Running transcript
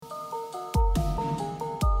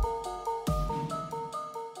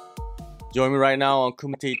Join me right now on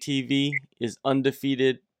Kumite TV is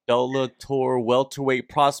undefeated Bellator welterweight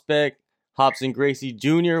prospect Hobson Gracie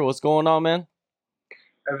Jr. What's going on, man?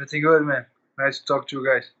 Everything good, man. Nice to talk to you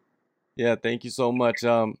guys. Yeah, thank you so much.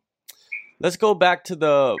 Let's go back to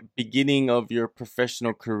the beginning of your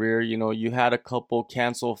professional career. You know, you had a couple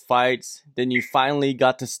canceled fights, then you finally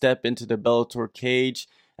got to step into the Bellator cage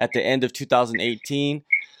at the end of 2018.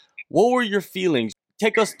 What were your feelings?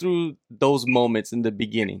 Take us through those moments in the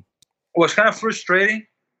beginning. It was kind of frustrating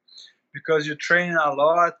because you train a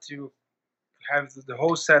lot, you have the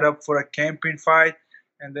whole setup for a camping fight,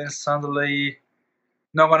 and then suddenly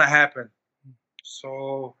not gonna happen.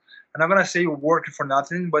 So I'm not gonna say you're working for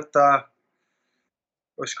nothing, but it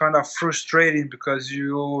was kind of frustrating because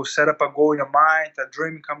you set up a goal in your mind, a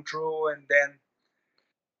dream come true, and then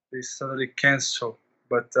they suddenly cancel.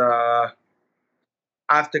 But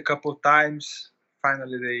after a couple of times,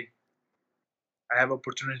 finally I have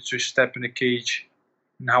opportunity to step in the cage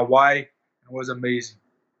in Hawaii. It was amazing.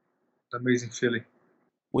 Amazing feeling.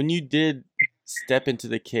 When you did step into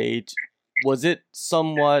the cage, was it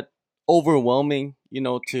somewhat overwhelming,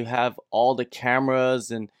 to have all the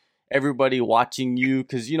cameras and everybody watching you?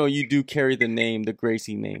 Because, you do carry the name, the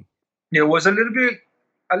Gracie name. Yeah, it was a little bit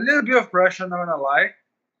of pressure. Not gonna lie,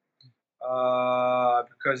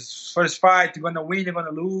 because first fight you're gonna win, you're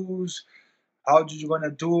gonna lose. How did you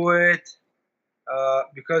gonna do it?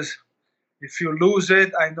 Because if you lose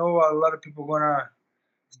it, I know a lot of people gonna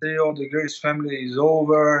say, "Oh, the Grace family is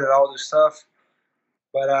over," and all this stuff.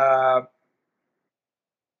 But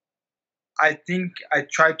I think I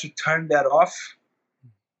tried to turn that off.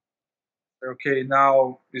 Okay,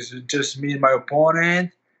 now it's just me and my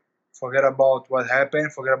opponent. Forget about what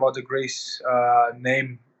happened, forget about the Grace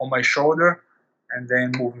name on my shoulder, and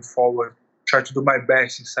then moving forward, try to do my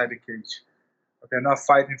best inside the cage. Okay, I'm not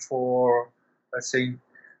fighting for, let's say,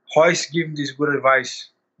 Royce gave me this good advice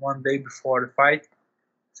one day before the fight.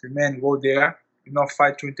 Say, man, go there. You not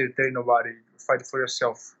fight to entertain nobody. You fight for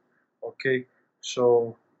yourself. Okay,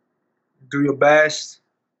 so do your best,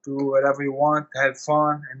 do whatever you want, have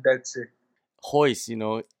fun, and that's it. Hoist,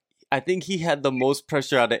 I think he had the most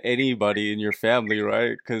pressure out of anybody in your family,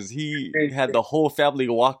 right? Because he had the whole family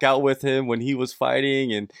walk out with him when he was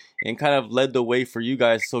fighting and kind of led the way for you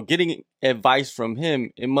guys. So getting advice from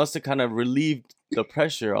him, it must have kind of relieved the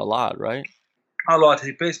pressure a lot, right? A lot.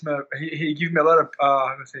 He pays me. He give me a lot of.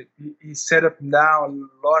 How to say? He set up down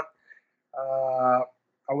a lot. Uh,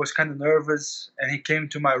 I was kind of nervous, and he came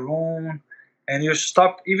to my room, and you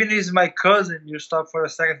stop. Even if he's my cousin, you stop for a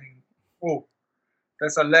second. Think, oh,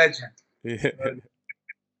 that's a legend.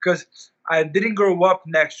 Because I didn't grow up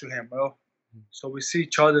next to him, so we see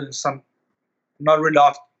each other in some not really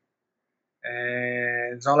often,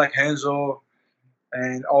 and it's not like Henzo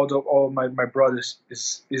and all my brothers.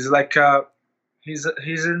 Is like he's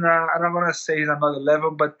in. I'm not gonna say he's another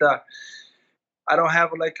level, but I don't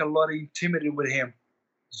have like a lot of intimacy with him.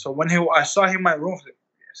 So when I saw him in my room, I said,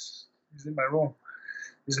 yes, he's in my room.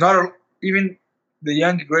 He's not even the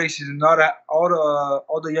young Grace is not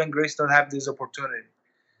all the young Grace don't have this opportunity.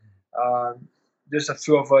 Uh, there's a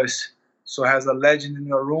few of us. So has a legend in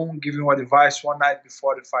your room giving you advice one night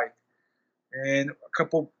before the fight, and a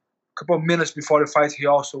couple of minutes before the fight, he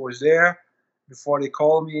also was there. Before they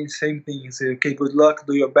called me, same thing. He said, "Okay, good luck,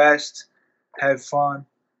 do your best, have fun,"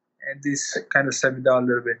 and this kind of set me down a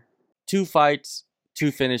little bit. Two fights,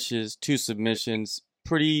 two finishes, two submissions,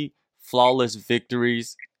 pretty flawless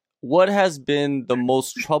victories. What has been the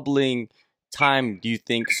most troubling time, do you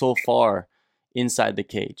think, so far inside the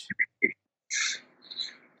cage?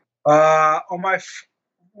 On my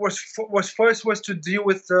was first was to deal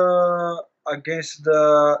with against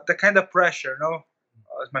the kind of pressure. No,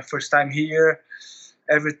 it's my first time here.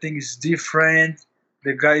 Everything is different.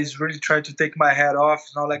 The guy is really trying to take my head off.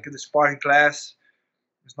 It's not like in the sparring class.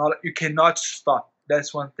 It's not like you cannot stop.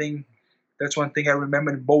 That's one thing. That's one thing I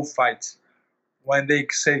remember in both fights. When they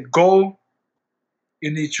say go,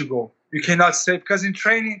 you need to go. You cannot say because in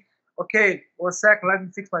training, okay, 1 second, let me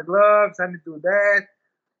fix my gloves, let me do that.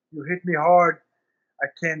 You hit me hard, I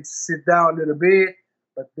can sit down a little bit,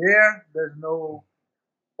 but there's no,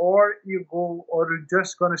 or you go, or you're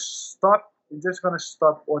just gonna stop. You're just gonna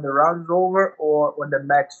stop when the round is over or when the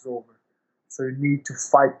match is over. So you need to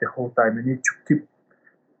fight the whole time. You need to keep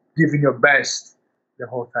giving your best the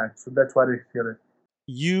whole time. So that's what I feel it.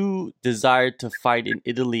 You desired to fight in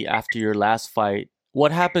Italy after your last fight.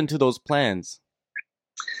 What happened to those plans?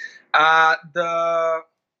 They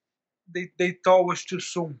thought it was too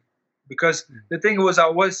soon because the thing was I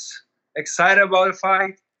was excited about the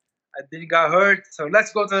fight. I didn't got hurt, so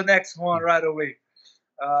let's go to the next one right away.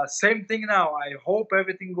 Same thing now. I hope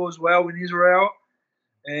everything goes well in Israel,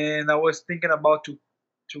 and I was thinking about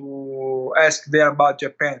to ask them about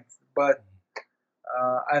Japan, but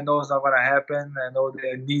I know it's not gonna happen. I know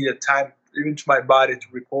they need a time, even to my body, to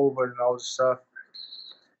recover and all this stuff.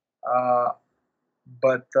 Uh,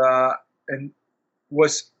 but and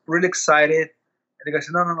was really excited. And the guy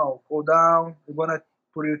said, no, go down. We're gonna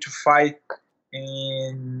put you to fight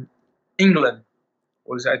in England.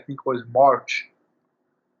 Was I think was March,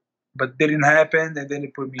 but didn't happen. And then they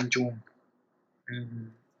put me in June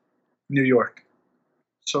in New York.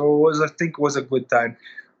 So it was I think it was a good time.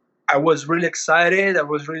 I was really excited. I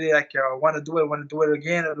was really like, I want to do it. I want to do it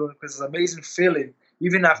again. Because it's an amazing feeling,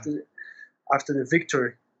 even after the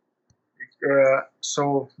victory.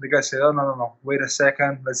 So the guy said, "Oh no, wait a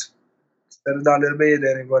second. Let's settle down a little bit.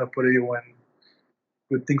 Then I'm gonna put you in.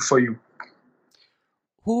 Good thing for you."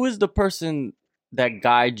 Who is the person that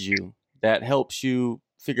guides you, that helps you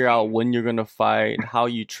figure out when you're gonna fight, how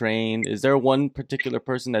you train? Is there one particular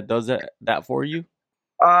person that does that for you?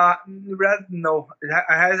 Rather no.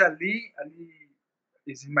 I had Ali. Ali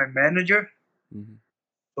is my manager. Mm-hmm.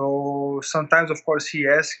 So sometimes, of course, he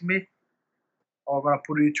asks me, "Oh, I'm gonna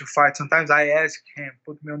put you to fight." Sometimes I ask him,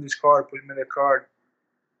 "Put me on this card. Put me on the card,"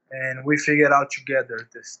 and we figure it out together.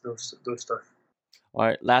 Those stuff. All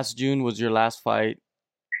right, last June was your last fight.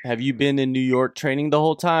 Have you been in New York training the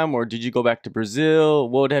whole time, or did you go back to Brazil?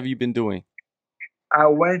 What have you been doing? I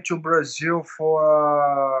went to Brazil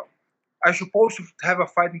for. I supposed to have a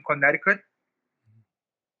fight in Connecticut,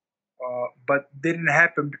 but didn't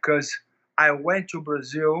happen because I went to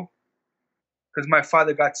Brazil because my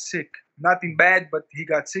father got sick. Nothing bad, but he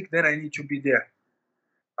got sick. Then I need to be there.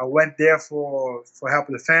 I went there for help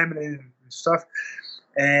with the family and stuff.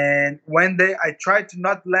 And one day I tried to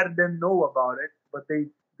not let them know about it, but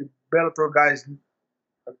the Bellator guys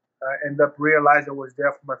end up realized I was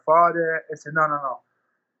there for my father. I said, no,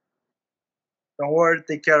 don't worry,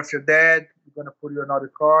 take care of your dad. We're gonna put you another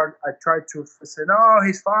card. I tried to say, no,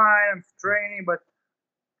 he's fine. I'm training, but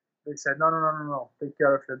they said, no. Take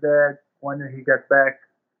care of your dad. When he get back,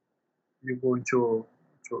 you're going to.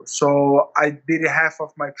 So I did half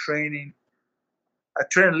of my training. I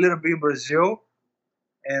trained a little bit in Brazil,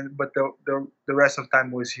 and but the rest of the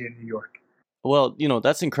time was here in New York. Well,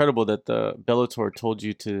 that's incredible that the Bellator told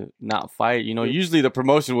you to not fight. Usually the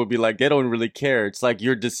promotion would be like they don't really care. It's like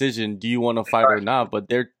your decision. Do you want to fight or not? But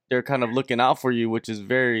they're kind of looking out for you, which is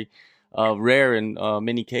very rare in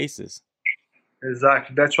many cases.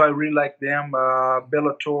 Exactly. That's why I really like them.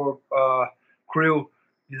 Bellator crew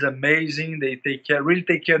is amazing. They really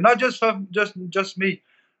take care, not just of just me.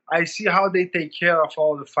 I see how they take care of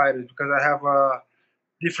all the fighters because I have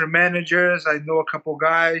different managers. I know a couple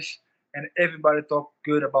guys, and everybody talk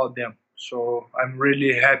good about them. So I'm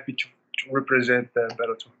really happy to represent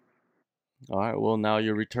Bellator. All right. Well, now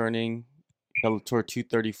you're returning Bellator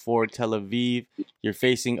 234 Tel Aviv. You're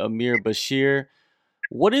facing Amir Bashir.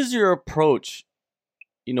 What is your approach,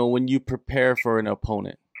 when you prepare for an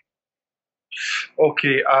opponent?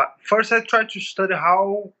 Okay. First, I try to study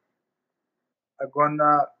how I'm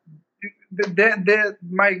gonna.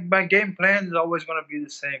 My game plan is always gonna be the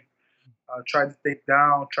same. Try to take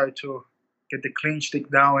down, try to get the clinch, take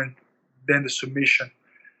down, and then the submission.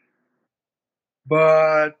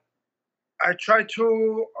 But I try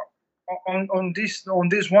to on this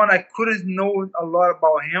one. I couldn't know a lot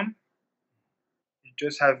about him. He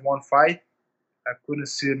just had one fight. I couldn't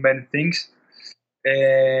see many things,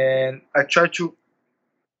 and I try to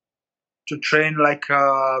train like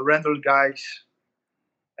random guys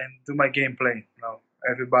and do my game plan.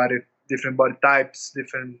 Everybody different body types,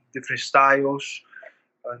 different styles.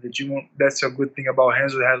 The gym, that's a good thing about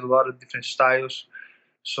Renzo. It has a lot of different styles.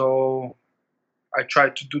 So I try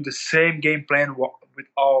to do the same game plan with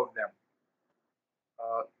all of them.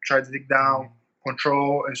 Try to dig down,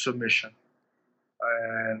 control, and submission.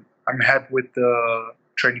 And I'm happy with the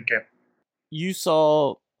training camp. You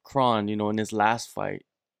saw Kron, in his last fight.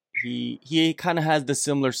 He kind of has the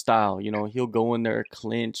similar style. He'll go in there,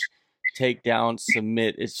 clinch, take down,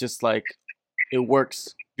 submit. It's just like it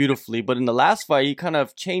works beautifully. But in the last fight, he kind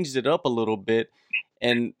of changed it up a little bit,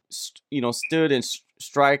 and stood and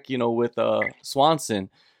strike. With Swanson.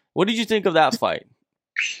 What did you think of that fight?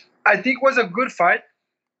 I think it was a good fight,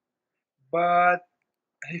 but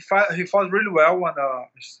he fought really well on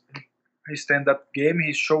his stand-up game.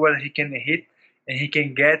 He showed that he can hit and he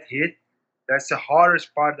can get hit. That's the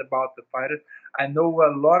hardest part about the fighter. I know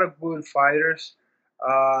a lot of good fighters.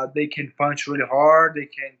 They can punch really hard. They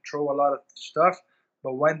can throw a lot of stuff,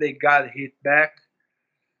 but when they got hit back,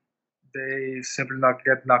 they simply not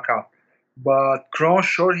get knocked out. But Kron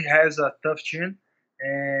showed he has a tough chin,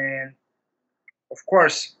 and of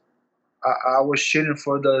course I was cheering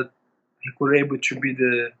for the he could able to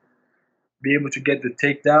be able to get the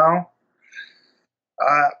takedown.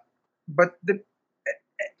 Uh, but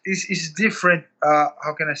it's different.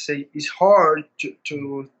 How can I say? It's hard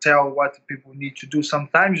to tell what people need to do.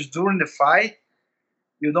 Sometimes during the fight,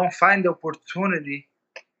 you don't find the opportunity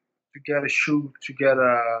to get a shoot, to get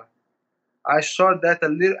a. I saw that a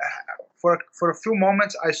little for a few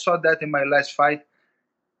moments. I saw that in my last fight.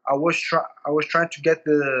 I was trying to get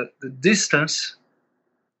the distance,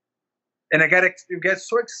 and you get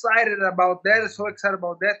so excited about that,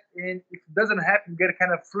 and if it doesn't happen, you get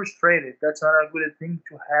kind of frustrated. That's not a good thing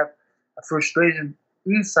to have a frustration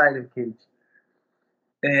inside the cage,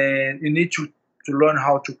 and you need to learn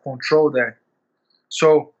how to control that.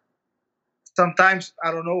 So sometimes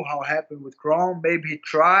I don't know how it happened with Chrome. Maybe he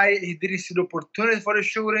tried, he didn't see the opportunity for the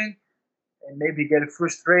shooting, and maybe get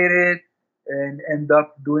frustrated and end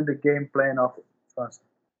up doing the game plan of Francis.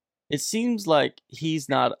 It seems like he's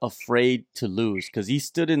not afraid to lose because he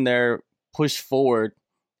stood in there, pushed forward,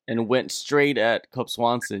 and went straight at Cub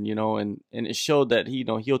Swanson, and it showed that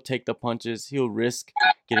he'll take the punches, he'll risk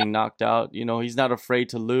getting knocked out. He's not afraid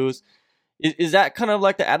to lose. Is that kind of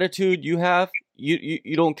like the attitude you have?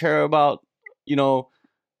 You don't care about you know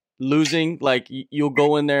losing. Like you'll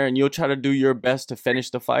go in there and you'll try to do your best to finish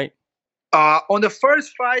the fight. On the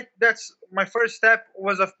first fight, that's my first step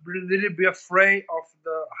was a little bit afraid of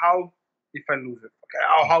the how if I lose it,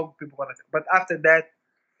 okay, how people gonna. But after that,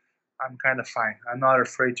 I'm kind of fine. I'm not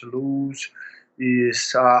afraid to lose.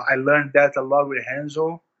 Is I learned that a lot with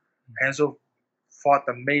Renzo. Renzo fought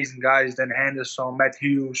amazing guys. Dan Henderson, Matt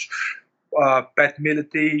Hughes, Pat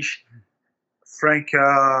Miletich, Frank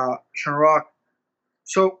Shamrock.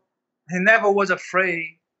 So he never was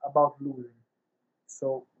afraid about losing.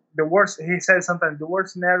 So the worst, he said sometimes, the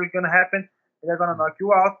worst scenario is gonna happen. They're gonna knock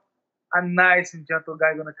you out. A nice and gentle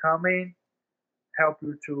guy gonna come in, help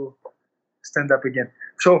you to stand up again.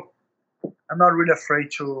 So I'm not really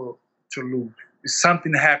afraid to lose. If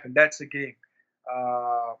something happened, that's a game.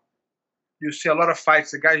 Uh, you see a lot of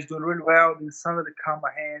fights. The guy's doing really well. Then somebody come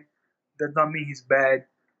a hand. Does not mean he's bad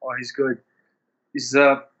or he's good. It's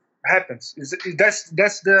happens. That's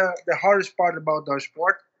the hardest part about the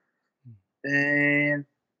sport, and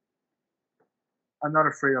I'm not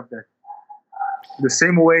afraid of that. The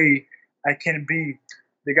same way I can be,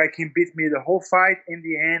 the guy can beat me the whole fight. In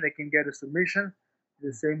the end, I can get a submission.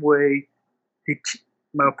 The same way he,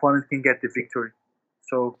 my opponent can get the victory.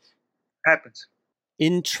 So happens.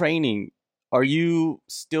 In training, are you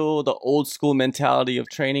still the old school mentality of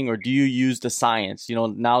training, or do you use the science?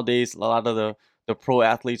 Nowadays a lot of the pro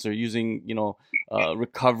athletes are using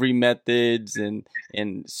recovery methods and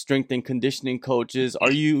strength and conditioning coaches.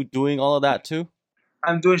 Are you doing all of that too?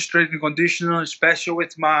 I'm doing strength and conditioning, especially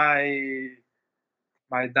with my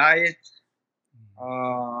diet.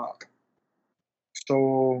 Uh,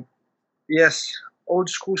 so yes, old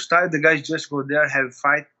school style. The guys just go there, have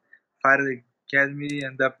fight at the academy,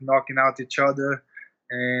 end up knocking out each other,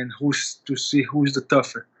 and who's to see who's the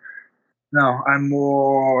tougher. No, I'm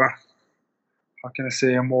more. How can I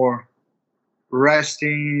say? I'm more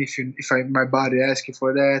resting. If my body asking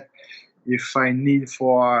for that, if I need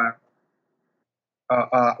for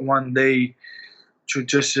one day to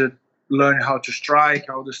just learn how to strike,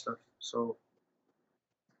 all this stuff. So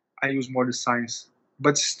I use more the science,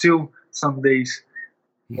 but still some days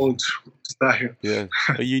old style. Yeah,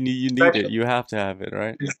 but you need it. You have to have it,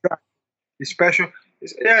 right? It's special.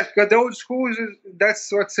 Yeah, because the old school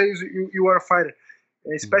that's what says you are a fighter.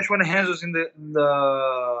 Especially when the hands was in the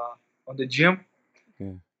on the gym.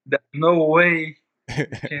 Yeah. There's no way you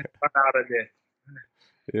can run out of there.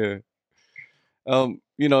 Yeah.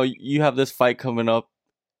 You have this fight coming up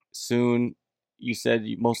soon. You said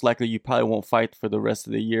most likely you probably won't fight for the rest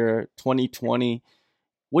of the year. 2020.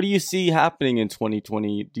 What do you see happening in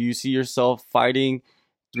 2020? Do you see yourself fighting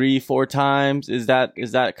 3-4 times? Is that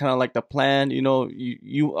kind of like the plan?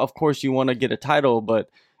 You of course you want to get a title, but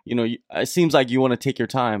it seems like you want to take your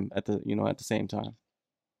time at the same time.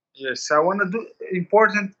 Yes, I want to do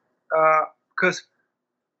important because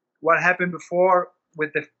what happened before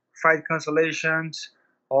with the fight cancellations,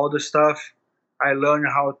 all the stuff, I learned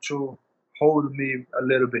how to hold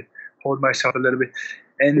myself a little bit.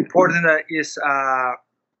 And important is,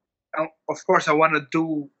 of course, I want to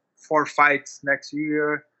do 4 fights next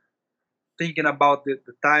year, thinking about the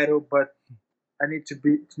title, but I need to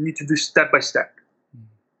do step by step.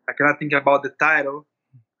 I cannot think about the title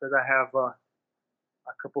because I have a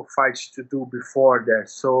couple fights to do before that.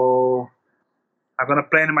 So I'm gonna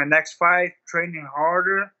plan my next fight, training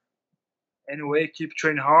harder. Anyway, keep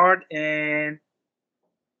training hard, and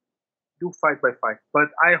do fight by fight, but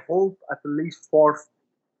I hope at least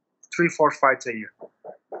 3, 4 fights a year.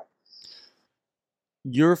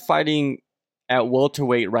 You're fighting at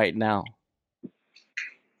welterweight right now,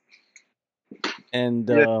 and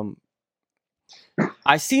Yeah.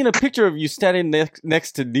 I seen a picture of you standing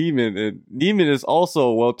next to Neiman, and Neiman is also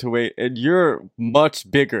a welterweight, and you're much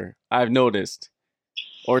bigger. I've noticed,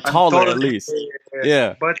 or I'm taller taller at than least.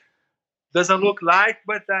 Yeah. but doesn't look like.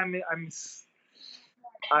 But I'm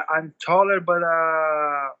taller, but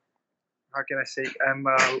how can I say? I'm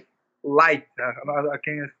light. I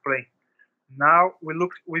can't explain. Now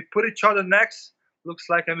we put each other next. Looks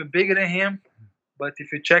like I'm bigger than him, but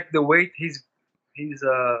if you check the weight, he's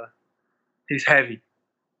heavy.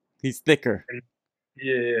 He's thicker.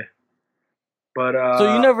 Yeah, but So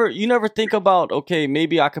you never think about, okay,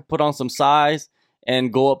 maybe I could put on some size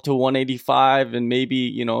and go up to 185, and maybe,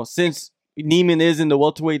 you know, since Neiman is in the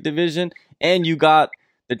welterweight division and you got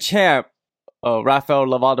the champ, Rafael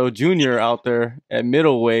Lovato Jr. out there at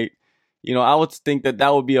middleweight, you know, I would think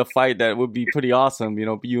that would be a fight that would be pretty awesome, you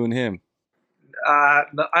know, you and him.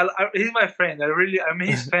 no, he's my friend. I'm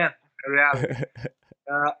his fan. In reality,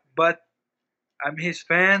 but I'm his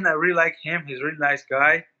fan. I really like him. He's a really nice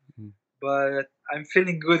guy. But I'm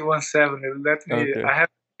feeling good 170. Let me. Okay. I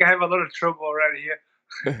have a lot of trouble already here.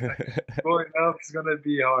 Going up is gonna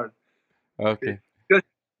be hard. Okay. Because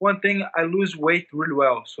one thing, I lose weight really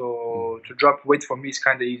well, so to drop weight for me is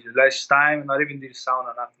kind of easy. Last time, not even did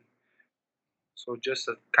sauna, nothing. So just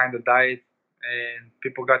a kind of diet, and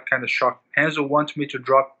people got kind of shocked. Hansel wants me to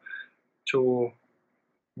drop to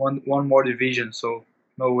one more division, so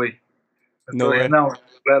no way. I No told way. him, no,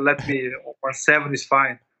 let me. 170 is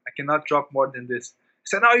fine. I cannot drop more than this. He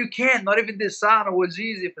said, no, you can't. Not even this sauna was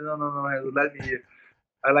easy. No, let me.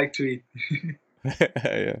 I like to eat.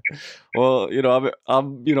 Yeah. Well, you know,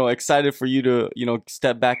 I'm you know, excited for you to, you know,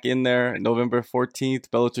 step back in there November 14th,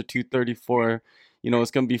 Bellator 234. You know, it's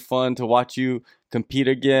going to be fun to watch you compete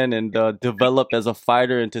again and develop as a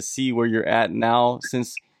fighter, and to see where you're at now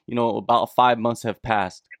since, you know, about 5 months have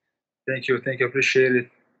passed. Thank you, appreciate it.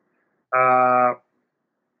 I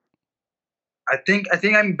think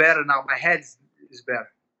I'm better now. My head is better.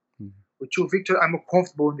 With you, Victor, I'm more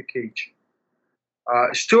comfortable in the cage.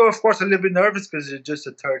 Still, of course, a little bit nervous because it's just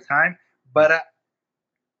the third time, but I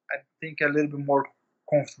think a little bit more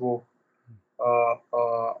comfortable.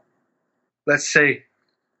 Let's say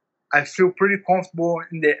I feel pretty comfortable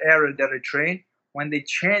in the area that I train. When they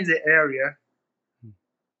change the area,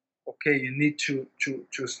 okay, you need to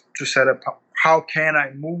set up how can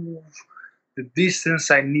I move, the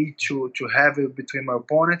distance I need to have it between my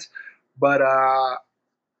opponents. But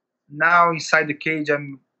now inside the cage,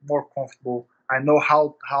 I'm more comfortable. I know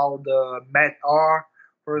how the mat are.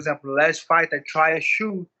 For example, last fight I try a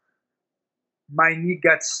shoot, my knee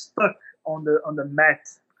got stuck on the mat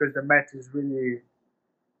because the mat is really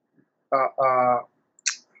how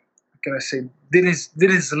can I say,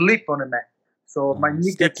 didn't slip on the mat, so my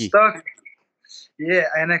knee got Sticky. stuck. Yeah,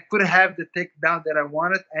 and I couldn't have the takedown that I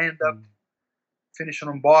wanted. I end up finishing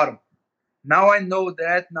on bottom. Now I know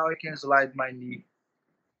that. Now I can slide my knee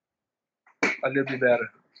a little bit better.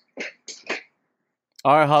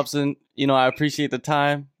 All right, Robson, you know, I appreciate the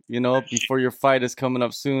time, you know, before your fight is coming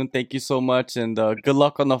up soon. Thank you so much, and good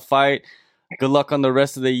luck on the fight. Good luck on the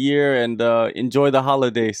rest of the year, and enjoy the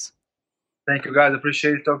holidays. Thank you, guys.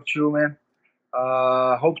 Appreciate talking to you, man.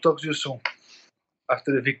 Hope to talk to you soon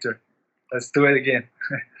after the victory. Let's do it again.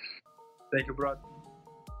 Thank you, brother.